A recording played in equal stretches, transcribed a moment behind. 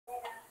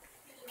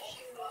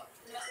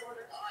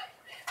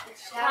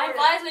Time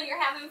flies when you're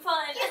having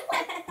fun.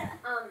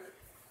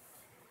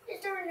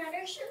 Is there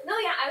another shoe? No,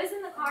 yeah, I was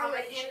in the car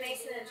with him,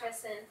 Mason, and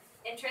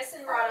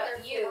Tristan brought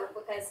up you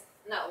because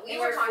we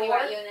were talking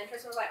about you, and then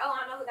Tristan was like, "Oh,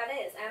 I don't know who that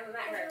is. I haven't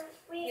met her."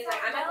 He's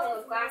like, "I met the one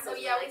with glasses." Oh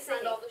yeah, we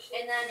signed all the shoes.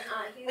 And then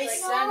he was like,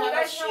 signed "You all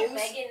guys the know shoes?"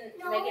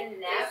 Megan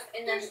Neff,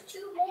 and then There's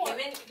two more. him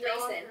and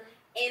Mason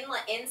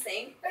in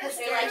sync. There's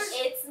They're like,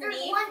 "It's there's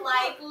Neef one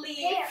like more. Leaf."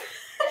 There.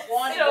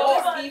 One So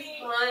more. funny.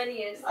 The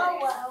funniest. Oh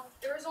wow.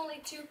 There was only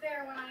 2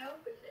 pair when I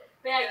opened it.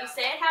 But yeah, you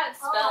say it how it's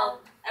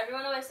spelled.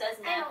 Everyone always says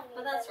I Neff, don't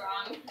but know that's that.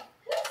 wrong.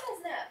 Who says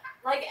that?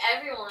 Like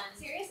everyone.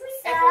 Seriously?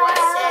 Everyone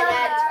said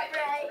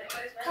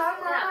Celebrate. Come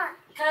on.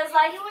 Cause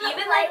like You wanna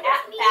even play like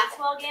at with me?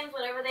 basketball games,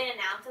 whenever they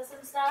announce us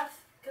and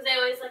stuff, cause they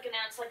always like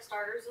announce like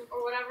starters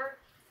or whatever,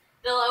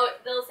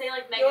 they'll say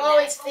like Megan You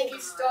always Neff. think he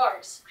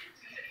stars.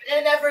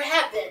 It never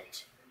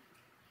happened.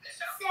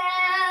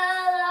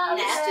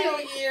 Celebrate. He's still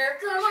here.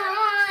 Come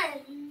on.